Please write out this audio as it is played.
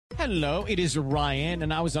Hello, it is Ryan,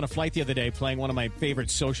 and I was on a flight the other day playing one of my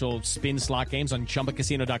favorite social spin slot games on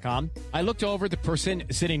ChumbaCasino.com. I looked over at the person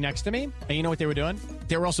sitting next to me, and you know what they were doing?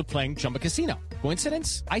 They were also playing Chumba Casino.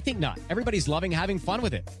 Coincidence? I think not. Everybody's loving having fun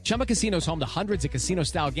with it. Chumba Casino is home to hundreds of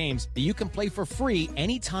casino-style games that you can play for free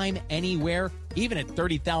anytime, anywhere, even at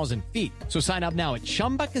 30,000 feet. So sign up now at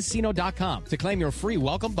ChumbaCasino.com to claim your free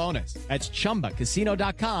welcome bonus. That's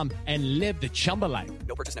ChumbaCasino.com and live the Chumba life.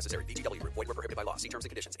 No purchase necessary. VGW. Void where prohibited by law. See terms and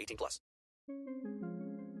conditions. 18+.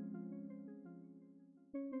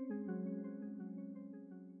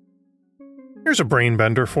 Here's a brain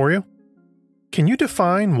bender for you. Can you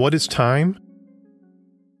define what is time?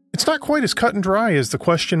 It's not quite as cut and dry as the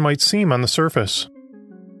question might seem on the surface.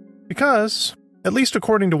 Because, at least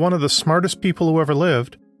according to one of the smartest people who ever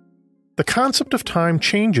lived, the concept of time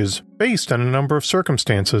changes based on a number of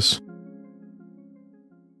circumstances.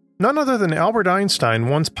 None other than Albert Einstein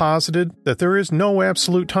once posited that there is no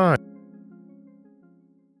absolute time.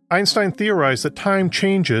 Einstein theorized that time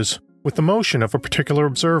changes with the motion of a particular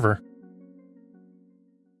observer.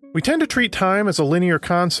 We tend to treat time as a linear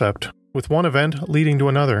concept, with one event leading to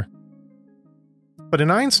another. But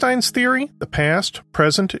in Einstein's theory, the past,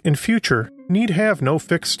 present, and future need have no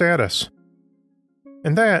fixed status.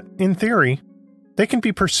 And that, in theory, they can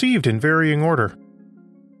be perceived in varying order.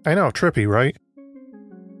 I know, trippy, right?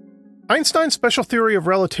 Einstein's special theory of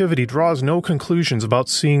relativity draws no conclusions about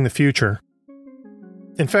seeing the future.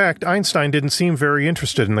 In fact, Einstein didn't seem very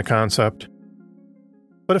interested in the concept.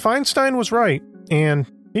 But if Einstein was right,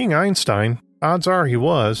 and being Einstein, odds are he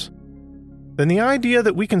was, then the idea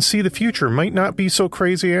that we can see the future might not be so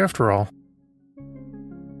crazy after all.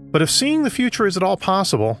 But if seeing the future is at all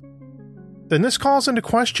possible, then this calls into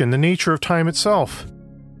question the nature of time itself.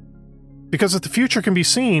 Because if the future can be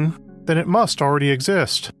seen, then it must already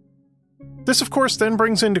exist. This, of course, then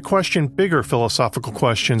brings into question bigger philosophical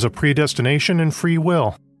questions of predestination and free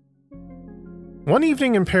will. One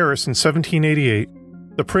evening in Paris in 1788,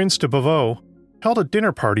 the Prince de Beauvau held a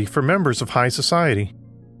dinner party for members of high society.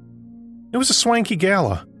 It was a swanky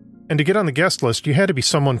gala, and to get on the guest list you had to be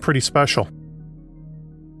someone pretty special.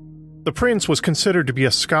 The prince was considered to be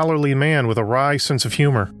a scholarly man with a wry sense of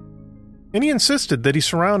humor, and he insisted that he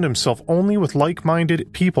surround himself only with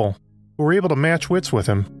like-minded people who were able to match wits with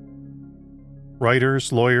him.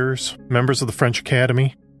 Writers, lawyers, members of the French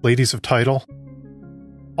Academy, ladies of title,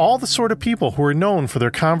 all the sort of people who were known for their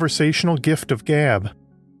conversational gift of gab.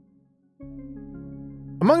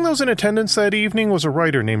 Among those in attendance that evening was a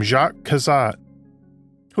writer named Jacques Cazat,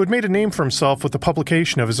 who had made a name for himself with the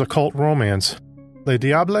publication of his occult romance, Le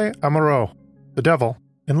Diable Amoureux, The Devil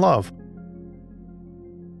in Love.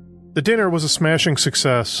 The dinner was a smashing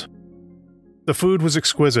success. The food was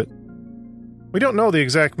exquisite. We don't know the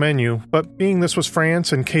exact menu, but being this was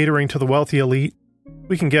France and catering to the wealthy elite,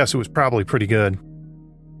 we can guess it was probably pretty good.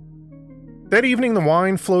 That evening the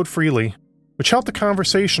wine flowed freely, which helped the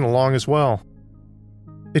conversation along as well.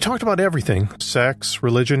 They talked about everything: sex,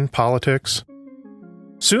 religion, politics.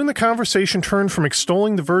 Soon the conversation turned from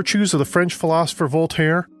extolling the virtues of the French philosopher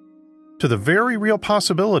Voltaire to the very real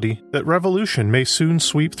possibility that revolution may soon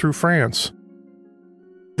sweep through France.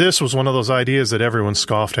 This was one of those ideas that everyone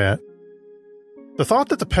scoffed at. The thought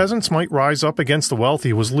that the peasants might rise up against the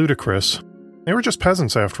wealthy was ludicrous. They were just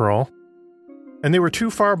peasants after all. And they were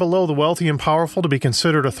too far below the wealthy and powerful to be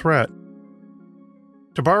considered a threat.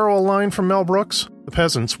 To borrow a line from Mel Brooks, the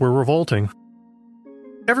peasants were revolting.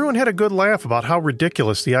 Everyone had a good laugh about how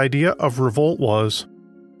ridiculous the idea of revolt was.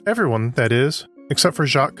 Everyone, that is, except for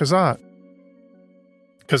Jacques Cazat.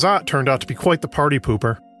 Cazat turned out to be quite the party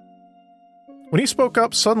pooper. When he spoke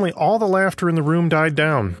up, suddenly all the laughter in the room died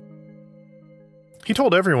down. He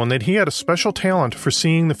told everyone that he had a special talent for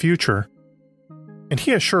seeing the future, and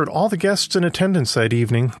he assured all the guests in attendance that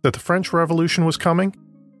evening that the French Revolution was coming,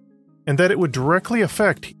 and that it would directly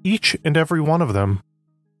affect each and every one of them.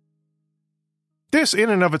 This in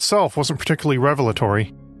and of itself wasn't particularly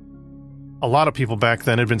revelatory. A lot of people back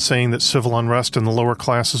then had been saying that civil unrest in the lower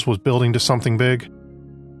classes was building to something big.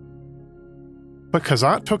 But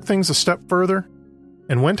Cazat took things a step further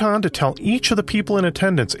and went on to tell each of the people in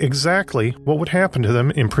attendance exactly what would happen to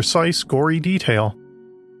them in precise, gory detail.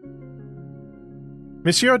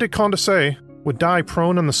 Monsieur de Condorcet would die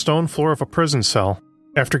prone on the stone floor of a prison cell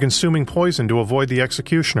after consuming poison to avoid the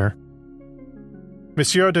executioner.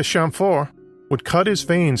 Monsieur de Chamfort would cut his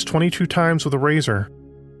veins 22 times with a razor,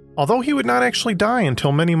 although he would not actually die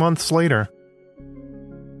until many months later.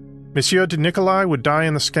 Monsieur de Nicolai would die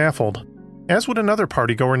on the scaffold, as would another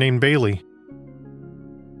partygoer named Bailey.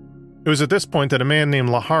 It was at this point that a man named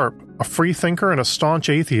La Harpe, a free thinker and a staunch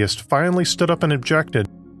atheist, finally stood up and objected.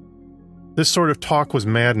 This sort of talk was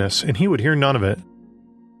madness, and he would hear none of it.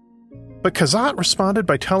 But Kazat responded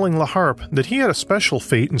by telling La Harpe that he had a special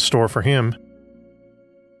fate in store for him.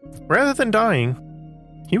 Rather than dying,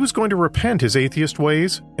 he was going to repent his atheist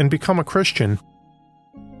ways and become a Christian.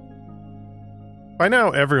 By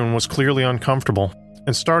now, everyone was clearly uncomfortable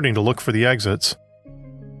and starting to look for the exits.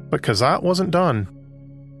 But Kazat wasn't done.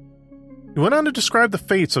 He went on to describe the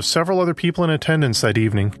fates of several other people in attendance that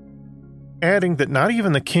evening, adding that not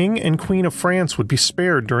even the King and Queen of France would be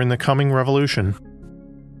spared during the coming revolution.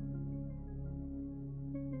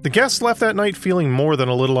 The guests left that night feeling more than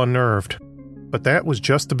a little unnerved, but that was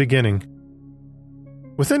just the beginning.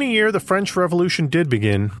 Within a year, the French Revolution did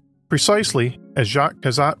begin, precisely as Jacques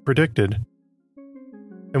Kazat predicted.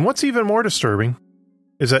 And what's even more disturbing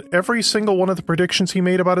is that every single one of the predictions he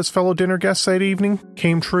made about his fellow dinner guests that evening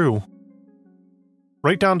came true.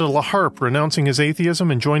 Right down to La Harpe renouncing his atheism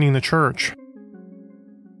and joining the church.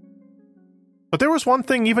 But there was one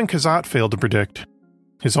thing even Kazat failed to predict: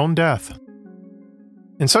 his own death.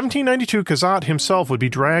 In 1792, Kazat himself would be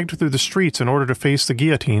dragged through the streets in order to face the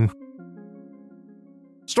guillotine.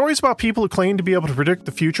 Stories about people who claim to be able to predict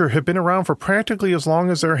the future have been around for practically as long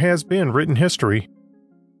as there has been written history.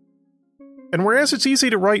 And whereas it's easy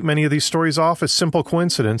to write many of these stories off as simple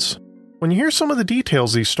coincidence, when you hear some of the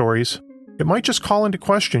details of these stories, it might just call into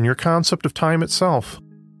question your concept of time itself.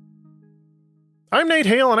 I'm Nate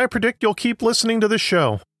Hale, and I predict you'll keep listening to this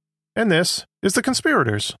show. And this is The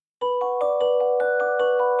Conspirators.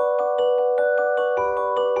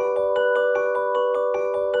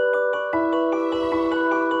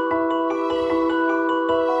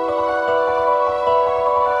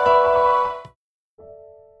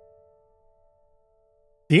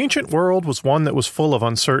 The ancient world was one that was full of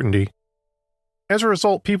uncertainty. As a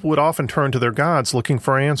result, people would often turn to their gods looking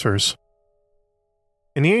for answers.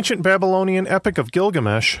 In the ancient Babylonian epic of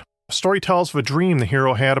Gilgamesh, a story tells of a dream the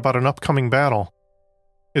hero had about an upcoming battle.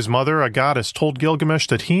 His mother, a goddess, told Gilgamesh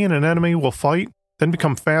that he and an enemy will fight, then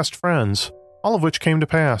become fast friends, all of which came to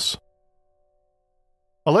pass.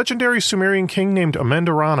 A legendary Sumerian king named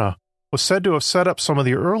Amendarana was said to have set up some of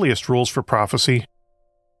the earliest rules for prophecy.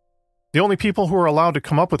 The only people who were allowed to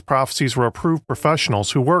come up with prophecies were approved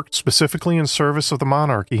professionals who worked specifically in service of the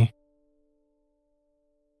monarchy.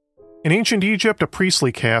 In ancient Egypt, a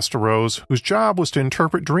priestly caste arose whose job was to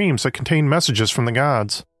interpret dreams that contained messages from the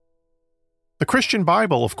gods. The Christian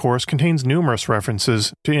Bible, of course, contains numerous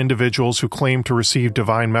references to individuals who claimed to receive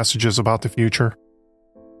divine messages about the future.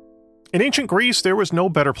 In ancient Greece, there was no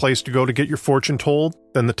better place to go to get your fortune told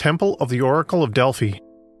than the Temple of the Oracle of Delphi.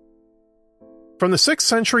 From the 6th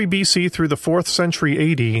century BC through the 4th century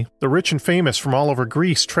AD, the rich and famous from all over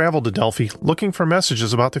Greece traveled to Delphi looking for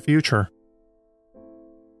messages about the future.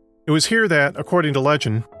 It was here that, according to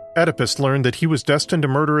legend, Oedipus learned that he was destined to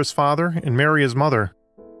murder his father and marry his mother.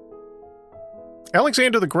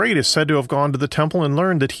 Alexander the Great is said to have gone to the temple and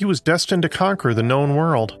learned that he was destined to conquer the known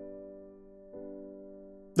world.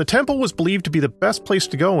 The temple was believed to be the best place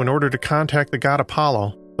to go in order to contact the god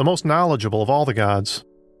Apollo, the most knowledgeable of all the gods.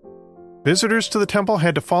 Visitors to the temple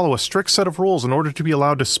had to follow a strict set of rules in order to be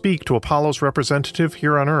allowed to speak to Apollo's representative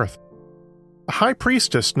here on Earth, a high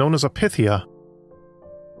priestess known as a Pythia.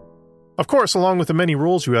 Of course, along with the many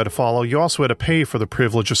rules you had to follow, you also had to pay for the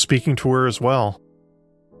privilege of speaking to her as well.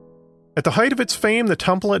 At the height of its fame, the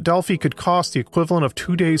temple at Delphi could cost the equivalent of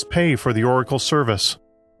 2 days' pay for the oracle service.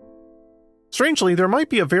 Strangely, there might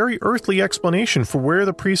be a very earthly explanation for where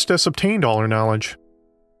the priestess obtained all her knowledge.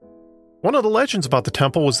 One of the legends about the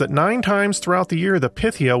temple was that 9 times throughout the year the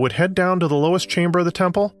Pythia would head down to the lowest chamber of the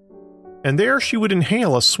temple, and there she would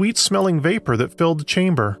inhale a sweet-smelling vapor that filled the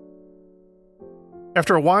chamber.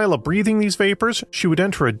 After a while of breathing these vapors, she would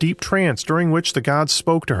enter a deep trance during which the gods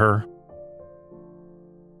spoke to her.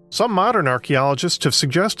 Some modern archaeologists have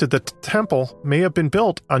suggested that the temple may have been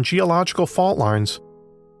built on geological fault lines,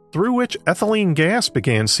 through which ethylene gas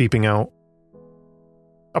began seeping out.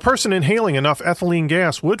 A person inhaling enough ethylene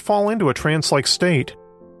gas would fall into a trance-like state.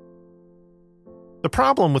 The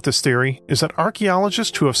problem with this theory is that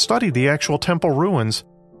archaeologists who have studied the actual temple ruins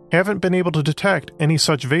haven't been able to detect any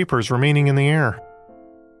such vapors remaining in the air.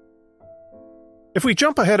 If we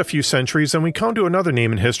jump ahead a few centuries, then we come to another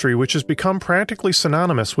name in history which has become practically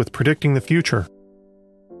synonymous with predicting the future.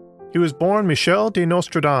 He was born Michel de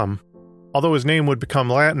Nostradam, although his name would become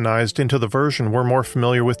Latinized into the version we're more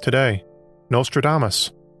familiar with today,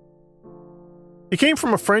 Nostradamus. He came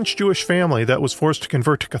from a French Jewish family that was forced to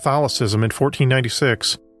convert to Catholicism in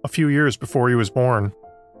 1496, a few years before he was born.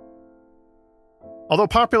 Although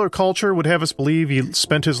popular culture would have us believe he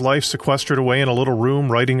spent his life sequestered away in a little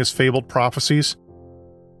room writing his fabled prophecies,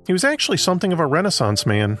 he was actually something of a Renaissance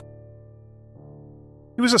man.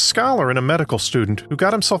 He was a scholar and a medical student who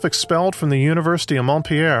got himself expelled from the University of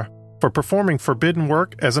Montpellier for performing forbidden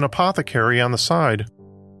work as an apothecary on the side.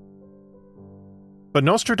 But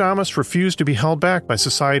Nostradamus refused to be held back by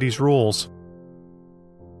society's rules.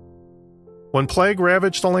 When plague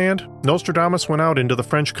ravaged the land, Nostradamus went out into the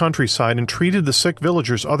French countryside and treated the sick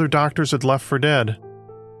villagers other doctors had left for dead.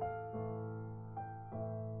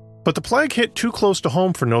 But the plague hit too close to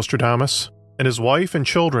home for Nostradamus, and his wife and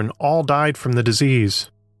children all died from the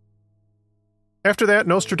disease. After that,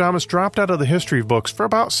 Nostradamus dropped out of the history books for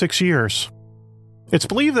about 6 years. It's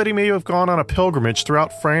believed that he may have gone on a pilgrimage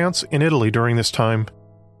throughout France and Italy during this time.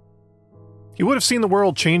 He would have seen the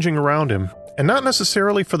world changing around him, and not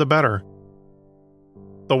necessarily for the better.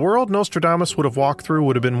 The world Nostradamus would have walked through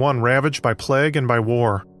would have been one ravaged by plague and by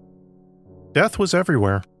war. Death was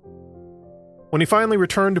everywhere. When he finally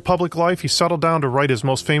returned to public life, he settled down to write his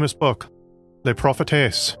most famous book, Les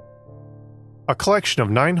Prophéties, a collection of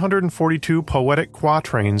 942 poetic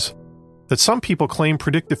quatrains that some people claim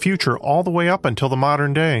predict the future all the way up until the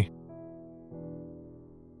modern day.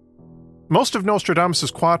 Most of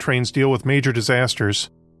Nostradamus' quatrains deal with major disasters.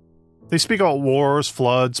 They speak about wars,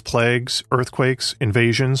 floods, plagues, earthquakes,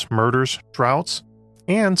 invasions, murders, droughts,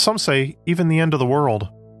 and, some say, even the end of the world.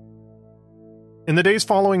 In the days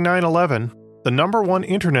following 9/11, the number one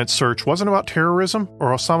internet search wasn't about terrorism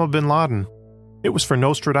or Osama bin Laden. It was for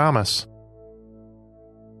Nostradamus.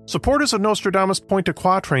 Supporters of Nostradamus point to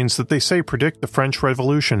quatrains that they say predict the French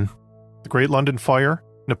Revolution, the Great London Fire,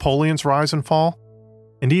 Napoleon's rise and fall,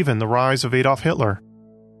 and even the rise of Adolf Hitler.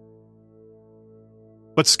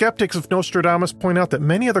 But skeptics of Nostradamus point out that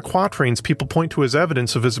many of the quatrains people point to as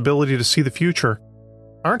evidence of his ability to see the future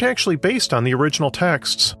aren't actually based on the original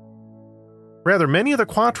texts. Rather, many of the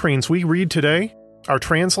quatrains we read today are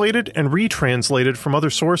translated and retranslated from other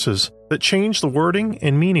sources that change the wording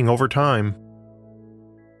and meaning over time.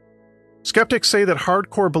 Skeptics say that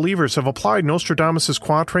hardcore believers have applied Nostradamus'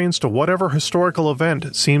 quatrains to whatever historical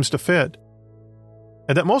event seems to fit,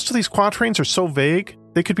 and that most of these quatrains are so vague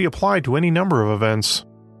they could be applied to any number of events.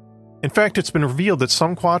 In fact, it's been revealed that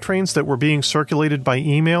some quatrains that were being circulated by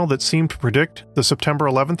email that seemed to predict the September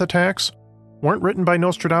 11th attacks weren't written by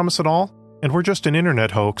Nostradamus at all, and were just an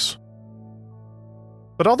internet hoax.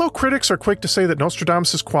 But although critics are quick to say that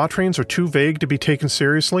Nostradamus' quatrains are too vague to be taken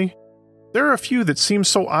seriously, there are a few that seem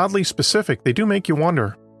so oddly specific they do make you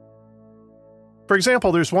wonder. For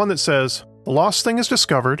example, there's one that says, "The lost thing is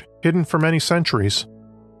discovered, hidden for many centuries.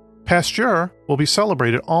 Pasteur will be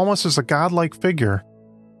celebrated almost as a godlike figure.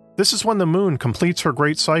 This is when the moon completes her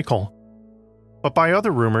great cycle. But by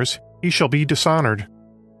other rumors, he shall be dishonored."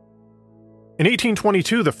 In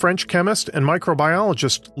 1822, the French chemist and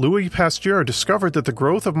microbiologist Louis Pasteur discovered that the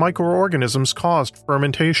growth of microorganisms caused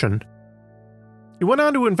fermentation. He went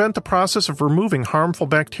on to invent the process of removing harmful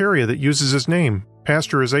bacteria that uses his name,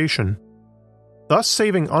 pasteurization, thus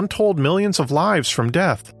saving untold millions of lives from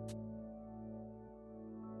death.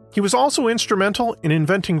 He was also instrumental in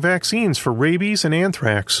inventing vaccines for rabies and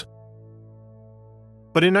anthrax.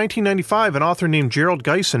 But in 1995, an author named Gerald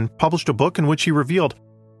Geisen published a book in which he revealed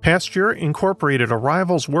Pasteur incorporated a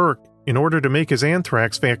rival's work in order to make his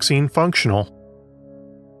anthrax vaccine functional.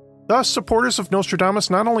 Thus, supporters of Nostradamus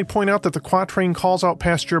not only point out that the quatrain calls out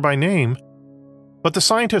Pasteur by name, but the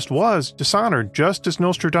scientist was dishonored just as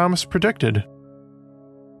Nostradamus predicted.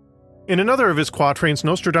 In another of his quatrains,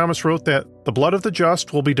 Nostradamus wrote that the blood of the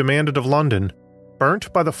just will be demanded of London,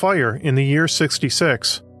 burnt by the fire in the year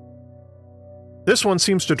 66. This one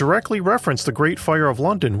seems to directly reference the Great Fire of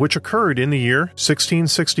London, which occurred in the year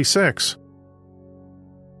 1666.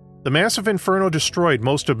 The massive inferno destroyed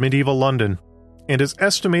most of medieval London, and is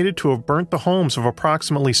estimated to have burnt the homes of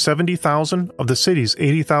approximately 70,000 of the city's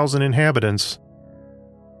 80,000 inhabitants.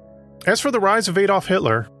 As for the rise of Adolf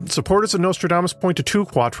Hitler, supporters of Nostradamus point to two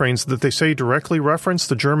quatrains that they say directly reference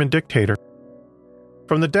the German dictator.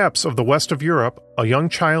 From the depths of the west of Europe, a young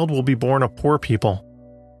child will be born of poor people.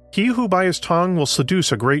 He who by his tongue will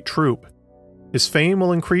seduce a great troop. His fame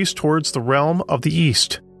will increase towards the realm of the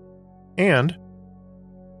east. And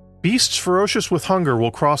beasts ferocious with hunger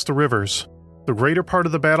will cross the rivers. The greater part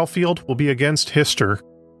of the battlefield will be against Hister.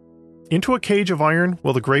 Into a cage of iron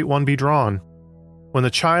will the Great One be drawn, when the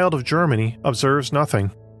child of Germany observes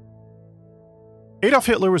nothing. Adolf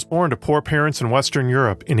Hitler was born to poor parents in Western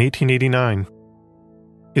Europe in 1889.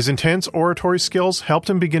 His intense oratory skills helped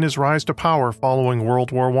him begin his rise to power following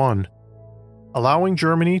World War I, allowing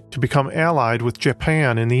Germany to become allied with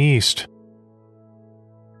Japan in the East.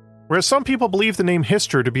 Whereas some people believe the name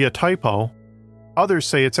Hister to be a typo, others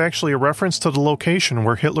say it's actually a reference to the location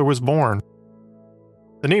where Hitler was born.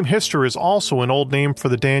 The name Hister is also an old name for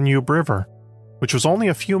the Danube River, which was only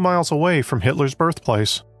a few miles away from Hitler's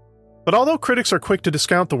birthplace. But although critics are quick to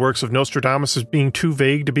discount the works of Nostradamus as being too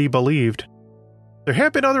vague to be believed, there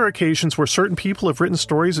have been other occasions where certain people have written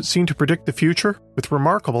stories that seem to predict the future with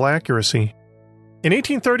remarkable accuracy. In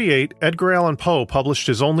 1838, Edgar Allan Poe published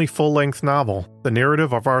his only full-length novel, The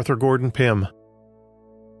Narrative of Arthur Gordon Pym.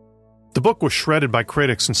 The book was shredded by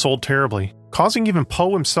critics and sold terribly, causing even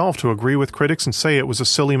Poe himself to agree with critics and say it was a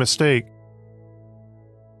silly mistake.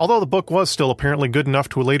 Although the book was still apparently good enough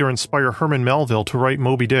to later inspire Herman Melville to write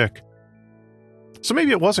Moby Dick. So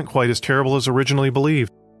maybe it wasn't quite as terrible as originally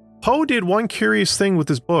believed. Poe did one curious thing with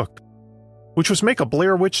his book, which was make a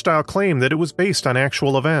Blair Witch-style claim that it was based on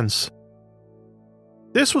actual events.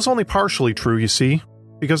 This was only partially true, you see,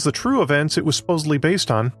 because the true events it was supposedly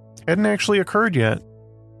based on hadn't actually occurred yet.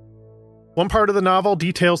 One part of the novel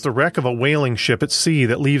details the wreck of a whaling ship at sea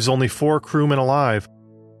that leaves only 4 crewmen alive.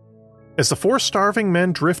 As the 4 starving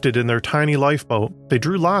men drifted in their tiny lifeboat, they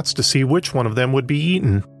drew lots to see which one of them would be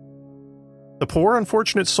eaten. The poor,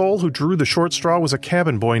 unfortunate soul who drew the short straw was a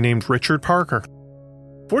cabin boy named Richard Parker.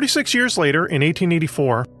 46 years later, in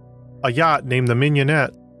 1884, a yacht named the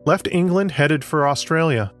Mignonette left England headed for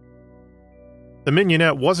Australia. The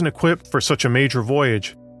Mignonette wasn't equipped for such a major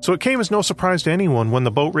voyage, so it came as no surprise to anyone when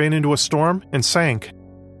the boat ran into a storm and sank.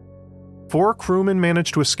 4 crewmen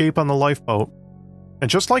managed to escape on the lifeboat, and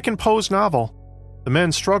just like in Poe's novel, the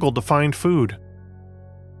men struggled to find food.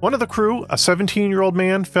 One of the crew, a 17-year-old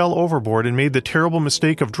man, fell overboard and made the terrible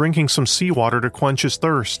mistake of drinking some seawater to quench his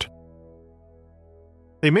thirst.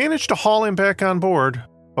 They managed to haul him back on board,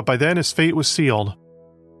 but by then his fate was sealed.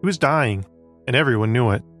 He was dying, and everyone knew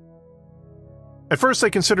it. At first they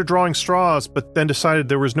considered drawing straws, but then decided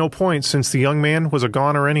there was no point since the young man was a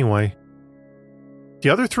goner anyway. The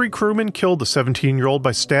other 3 crewmen killed the 17-year-old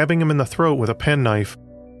by stabbing him in the throat with a penknife.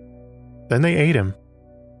 Then they ate him.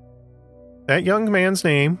 That young man's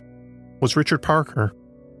name was Richard Parker.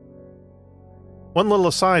 One little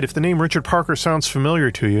aside, if the name Richard Parker sounds familiar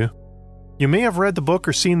to you, you may have read the book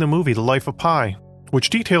or seen the movie The Life of Pi, which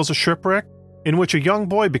details a shipwreck in which a young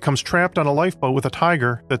boy becomes trapped on a lifeboat with a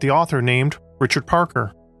tiger that the author named Richard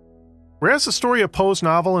Parker. Whereas the story of Poe's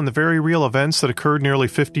novel and the very real events that occurred nearly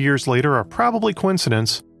 50 years later are probably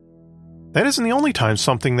coincidence, that isn't the only time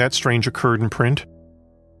something that strange occurred in print.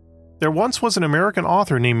 There once was an American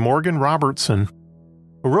author named Morgan Robertson,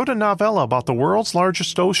 who wrote a novella about the world's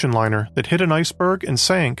largest ocean liner that hit an iceberg and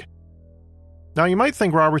sank. Now you might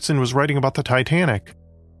think Robertson was writing about the Titanic,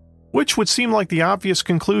 which would seem like the obvious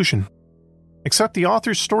conclusion, except the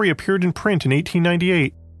author's story appeared in print in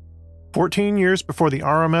 1898, 14 years before the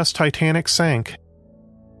RMS Titanic sank.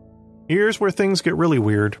 Here's where things get really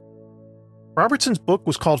weird. Robertson's book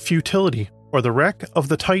was called Futility, or The Wreck of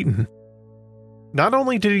the Titan. Not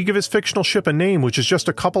only did he give his fictional ship a name which is just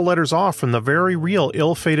a couple letters off from the very real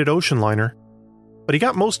ill-fated ocean liner, but he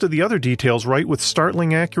got most of the other details right with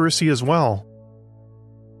startling accuracy as well.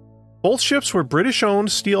 Both ships were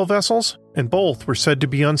British-owned steel vessels, and both were said to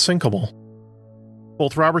be unsinkable.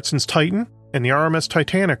 Both Robertson's Titan and the RMS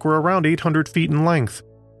Titanic were around 800 feet in length,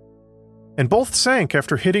 and both sank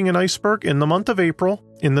after hitting an iceberg in the month of April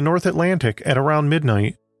in the North Atlantic at around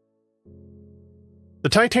midnight. The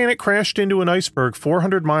Titanic crashed into an iceberg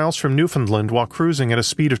 400 miles from Newfoundland while cruising at a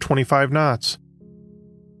speed of 25 knots.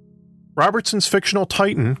 Robertson's fictional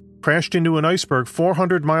Titan crashed into an iceberg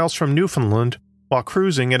 400 miles from Newfoundland while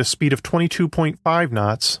cruising at a speed of 22.5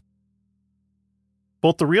 knots.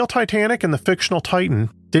 Both the real Titanic and the fictional Titan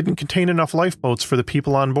didn't contain enough lifeboats for the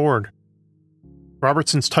people on board.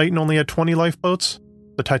 Robertson's Titan only had 20 lifeboats.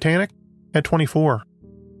 The Titanic had 24.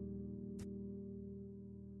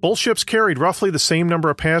 Both ships carried roughly the same number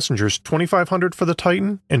of passengers, 2,500 for the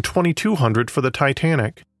Titan and 2,200 for the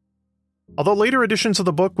Titanic. Although later editions of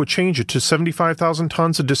the book would change it to 75,000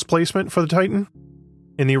 tons of displacement for the Titan,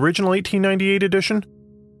 in the original 1898 edition,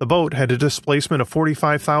 the boat had a displacement of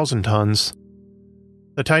 45,000 tons.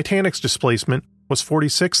 The Titanic's displacement was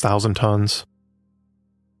 46,000 tons.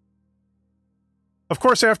 Of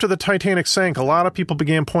course, after the Titanic sank, a lot of people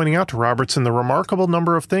began pointing out to Robertson the remarkable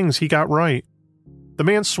number of things he got right. The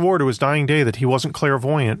man swore to his dying day that he wasn't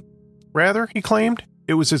clairvoyant. Rather, he claimed,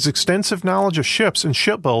 it was his extensive knowledge of ships and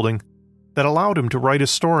shipbuilding that allowed him to write his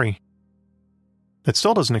story. That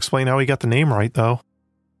still doesn't explain how he got the name right, though.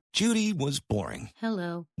 Judy was boring.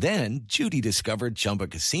 Hello. Then Judy discovered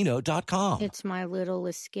ChumbaCasino.com. It's my little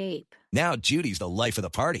escape. Now Judy's the life of the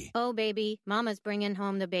party. Oh, baby, mama's bringing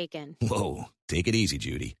home the bacon. Whoa, take it easy,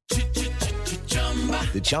 Judy.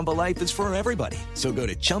 The Chumba life is for everybody. So go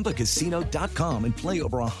to ChumbaCasino.com and play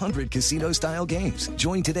over 100 casino-style games.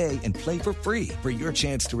 Join today and play for free for your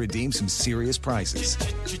chance to redeem some serious prizes.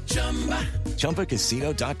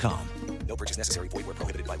 ChumbaCasino.com. No purchase necessary. Void where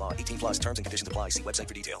prohibited by law. 18 plus terms and conditions apply. See website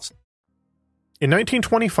for details. In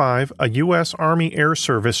 1925, a U.S. Army Air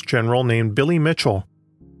Service general named Billy Mitchell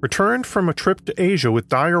returned from a trip to Asia with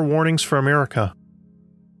dire warnings for America.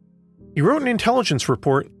 He wrote an intelligence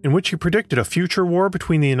report in which he predicted a future war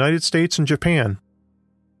between the United States and Japan.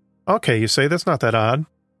 Okay, you say, that's not that odd.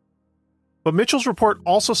 But Mitchell's report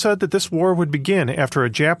also said that this war would begin after a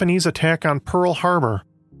Japanese attack on Pearl Harbor,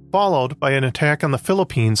 followed by an attack on the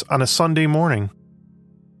Philippines on a Sunday morning.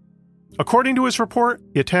 According to his report,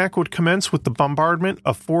 the attack would commence with the bombardment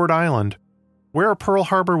of Ford Island, where Pearl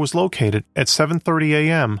Harbor was located, at 7:30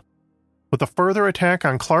 a.m., with a further attack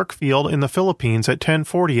on Clark Field in the Philippines at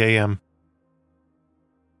 10:40 a.m.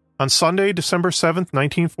 On Sunday, December 7,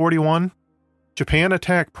 1941, Japan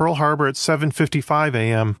attacked Pearl Harbor at 7:55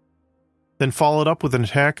 a.m., then followed up with an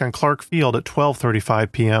attack on Clark Field at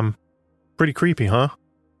 12:35 p.m. Pretty creepy, huh?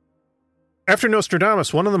 After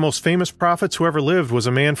Nostradamus, one of the most famous prophets who ever lived was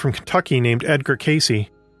a man from Kentucky named Edgar Cayce.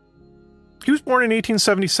 He was born in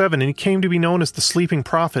 1877, and he came to be known as the Sleeping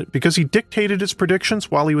Prophet because he dictated his predictions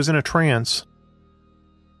while he was in a trance.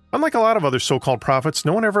 Unlike a lot of other so-called prophets,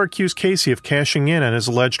 no one ever accused Cayce of cashing in on his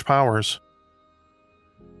alleged powers.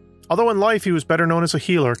 Although in life he was better known as a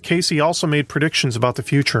healer, Cayce also made predictions about the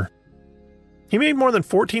future. He made more than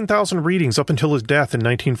 14,000 readings up until his death in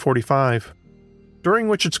 1945, during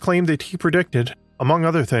which it's claimed that he predicted, among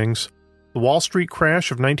other things, the Wall Street crash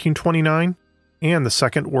of 1929 and the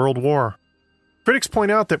Second World War. Critics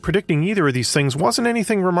point out that predicting either of these things wasn't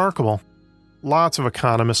anything remarkable. Lots of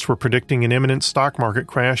economists were predicting an imminent stock market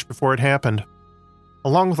crash before it happened,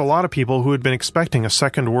 along with a lot of people who had been expecting a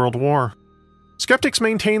Second World War. Skeptics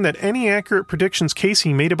maintain that any accurate predictions Cayce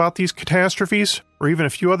made about these catastrophes, or even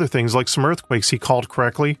a few other things like some earthquakes he called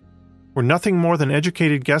correctly, were nothing more than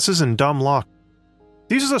educated guesses and dumb luck.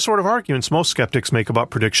 These are the sort of arguments most skeptics make about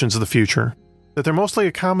predictions of the future, that they're mostly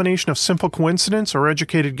a combination of simple coincidence or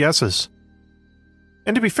educated guesses.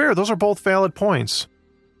 And to be fair, those are both valid points.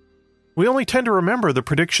 We only tend to remember the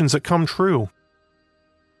predictions that come true.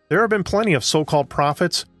 There have been plenty of so-called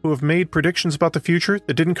prophets who have made predictions about the future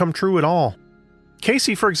that didn't come true at all.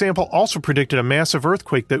 Cayce, for example, also predicted a massive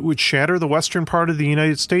earthquake that would shatter the western part of the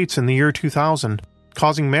United States in the year 2000,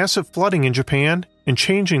 causing massive flooding in Japan and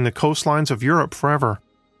changing the coastlines of Europe forever.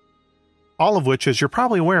 All of which, as you're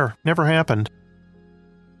probably aware, never happened.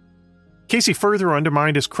 Cayce further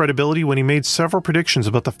undermined his credibility when he made several predictions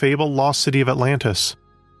about the fabled lost city of Atlantis.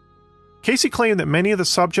 Cayce claimed that many of the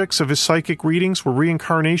subjects of his psychic readings were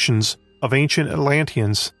reincarnations of ancient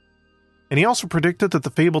Atlanteans, and he also predicted that the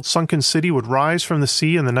fabled sunken city would rise from the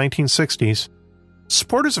sea in the 1960s.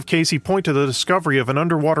 Supporters of Cayce point to the discovery of an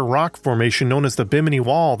underwater rock formation known as the Bimini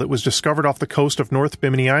Wall that was discovered off the coast of North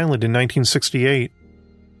Bimini Island in 1968.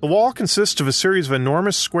 The wall consists of a series of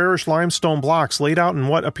enormous squarish limestone blocks laid out in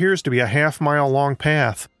what appears to be a half-mile-long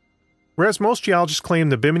path. Whereas most geologists claim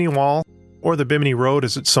the Bimini Wall, or the Bimini Road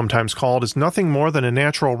as it's sometimes called, is nothing more than a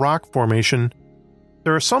natural rock formation,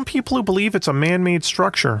 there are some people who believe it's a man-made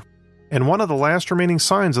structure, and one of the last remaining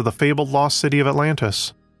signs of the fabled lost city of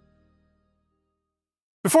Atlantis.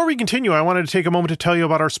 Before we continue, I wanted to take a moment to tell you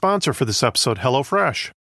about our sponsor for this episode, HelloFresh.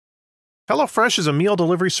 HelloFresh is a meal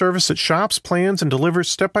delivery service that shops, plans, and delivers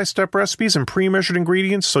step-by-step recipes and pre-measured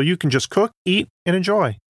ingredients so you can just cook, eat, and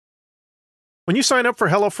enjoy. When you sign up for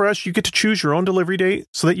HelloFresh, you get to choose your own delivery date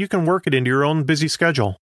so that you can work it into your own busy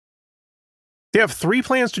schedule. They have 3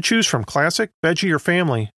 plans to choose from: Classic, Veggie, or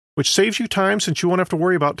Family, which saves you time since you won't have to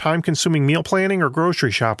worry about time-consuming meal planning or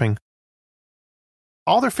grocery shopping.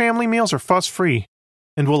 All their family meals are fuss-free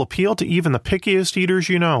and will appeal to even the pickiest eaters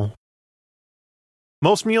you know.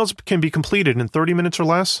 Most meals can be completed in 30 minutes or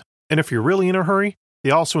less, and if you're really in a hurry, they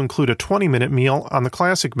also include a 20-minute meal on the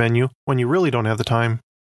Classic menu when you really don't have the time.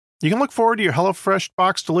 You can look forward to your HelloFresh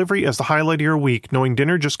box delivery as the highlight of your week, knowing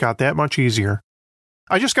dinner just got that much easier.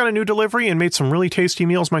 I just got a new delivery and made some really tasty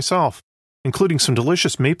meals myself, including some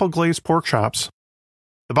delicious maple glazed pork chops.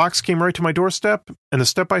 The box came right to my doorstep, and the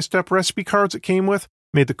step-by-step recipe cards it came with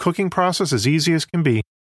made the cooking process as easy as can be.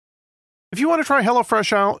 If you want to try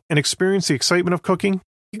HelloFresh out and experience the excitement of cooking,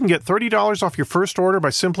 you can get $30 off your first order by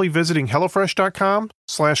simply visiting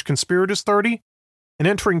HelloFresh.com/conspirators30 and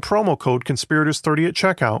entering promo code conspirators30 at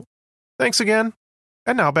checkout. Thanks again,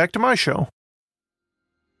 and now back to my show.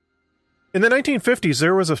 In the 1950s,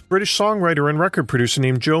 there was a British songwriter and record producer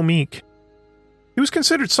named Joe Meek. He was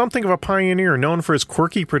considered something of a pioneer, known for his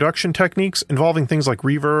quirky production techniques involving things like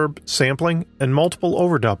reverb, sampling, and multiple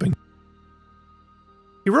overdubbing.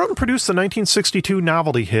 He wrote and produced the 1962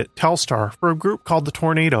 novelty hit Telstar for a group called the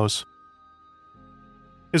Tornadoes.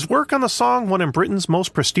 His work on the song won him Britain's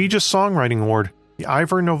most prestigious songwriting award, the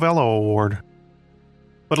Ivor Novello Award.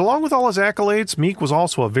 But along with all his accolades, Meek was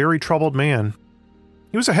also a very troubled man.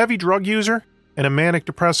 He was a heavy drug user and a manic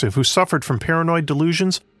depressive who suffered from paranoid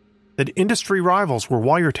delusions that industry rivals were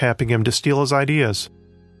wiretapping him to steal his ideas.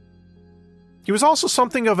 He was also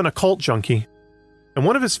something of an occult junkie, and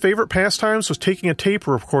one of his favorite pastimes was taking a tape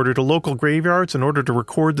recorder to local graveyards in order to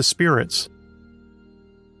record the spirits.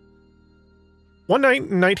 One night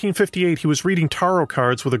in 1958, he was reading tarot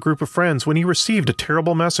cards with a group of friends when he received a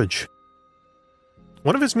terrible message.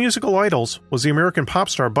 One of his musical idols was the American pop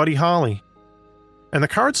star Buddy Holly, and the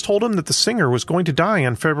cards told him that the singer was going to die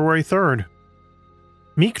on February 3rd.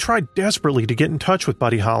 Meek tried desperately to get in touch with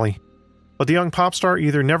Buddy Holly, but the young pop star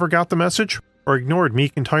either never got the message or ignored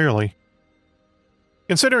Meek entirely.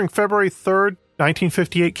 Considering February 3rd,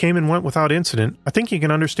 1958 came and went without incident, I think you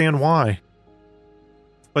can understand why.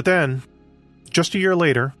 But then, just a year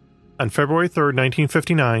later, on February 3rd,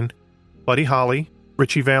 1959, Buddy Holly,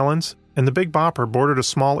 Ritchie Valens, and the Big Bopper boarded a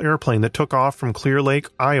small airplane that took off from Clear Lake,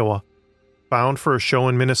 Iowa, bound for a show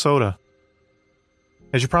in Minnesota.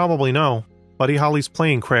 As you probably know, Buddy Holly's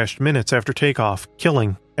plane crashed minutes after takeoff,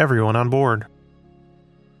 killing everyone on board.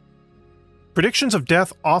 Predictions of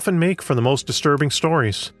death often make for the most disturbing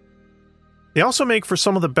stories. They also make for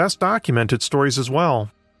some of the best documented stories as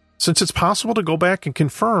well, since it's possible to go back and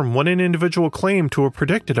confirm when an individual claimed to have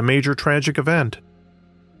predicted a major tragic event.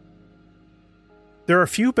 There are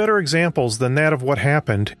few better examples than that of what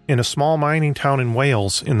happened in a small mining town in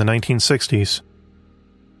Wales in the 1960s.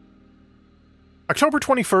 October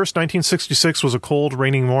 21st, 1966 was a cold,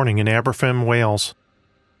 raining morning in Aberfan, Wales.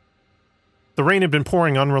 The rain had been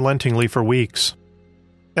pouring unrelentingly for weeks.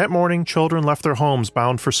 That morning, children left their homes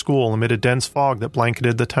bound for school amid a dense fog that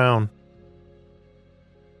blanketed the town.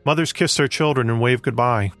 Mothers kissed their children and waved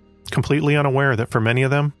goodbye, completely unaware that for many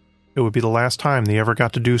of them, it would be the last time they ever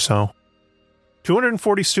got to do so.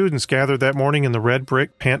 240 students gathered that morning in the red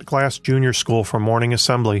brick Pantglass Junior School for morning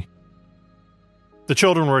assembly. The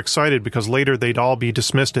children were excited because later they'd all be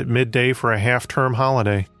dismissed at midday for a half-term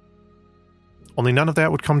holiday. Only none of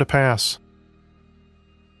that would come to pass.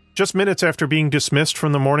 Just minutes after being dismissed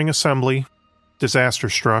from the morning assembly, disaster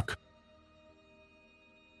struck.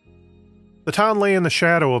 The town lay in the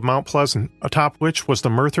shadow of Mount Pleasant, atop which was the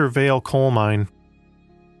Merthyr Vale coal mine.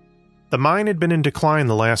 The mine had been in decline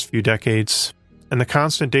the last few decades, and the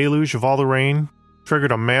constant deluge of all the rain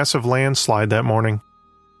triggered a massive landslide that morning,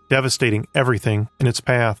 devastating everything in its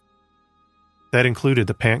path. That included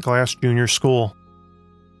the Pantglass Junior School.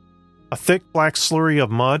 A thick black slurry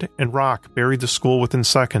of mud and rock buried the school within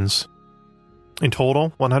seconds. In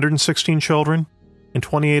total, 116 children and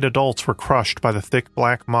 28 adults were crushed by the thick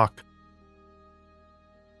black muck.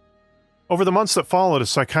 Over the months that followed, a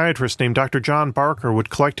psychiatrist named Dr. John Barker would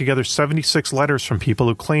collect together 76 letters from people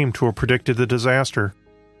who claimed to have predicted the disaster.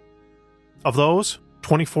 Of those,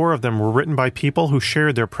 24 of them were written by people who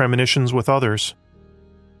shared their premonitions with others.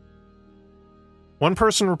 One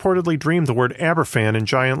person reportedly dreamed the word Aberfan in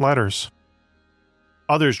giant letters.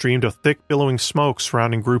 Others dreamed of thick, billowing smoke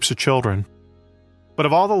surrounding groups of children. But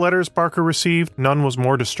of all the letters Barker received, none was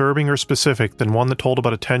more disturbing or specific than one that told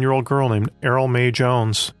about a 10-year-old girl named Errol Mae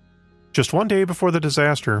Jones. Just one day before the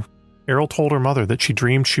disaster, Errol told her mother that she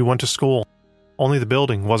dreamed she went to school, only the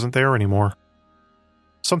building wasn't there anymore.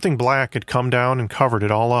 Something black had come down and covered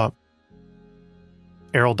it all up.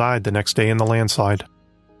 Errol died the next day in the landslide.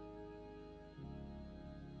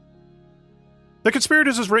 The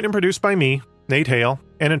Conspirators is written and produced by me, Nate Hale,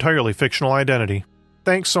 an entirely fictional identity.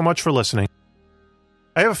 Thanks so much for listening.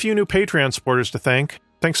 I have a few new Patreon supporters to thank.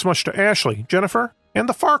 Thanks so much to Ashley, Jennifer, and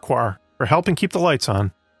the Farquhar for helping keep the lights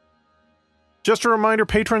on. Just a reminder,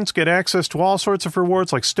 patrons get access to all sorts of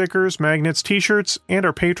rewards like stickers, magnets, t-shirts, and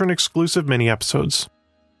our patron-exclusive mini-episodes.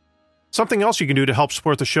 Something else you can do to help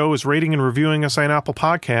support the show is rating and reviewing us on Apple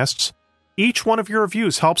Podcasts. Each one of your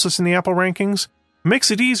reviews helps us in the Apple rankings,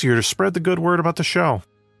 makes it easier to spread the good word about the show.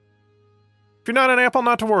 If you're not on Apple,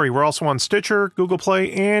 not to worry. We're also on Stitcher, Google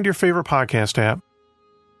Play, and your favorite podcast app.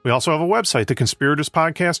 We also have a website,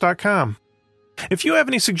 theconspiratorspodcast.com. If you have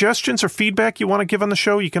any suggestions or feedback you want to give on the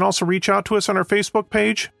show, you can also reach out to us on our Facebook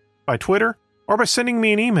page, by Twitter, or by sending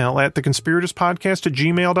me an email at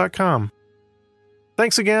theconspiratorspodcast@gmail.com.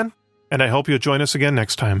 Thanks again, and I hope you'll join us again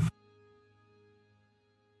next time.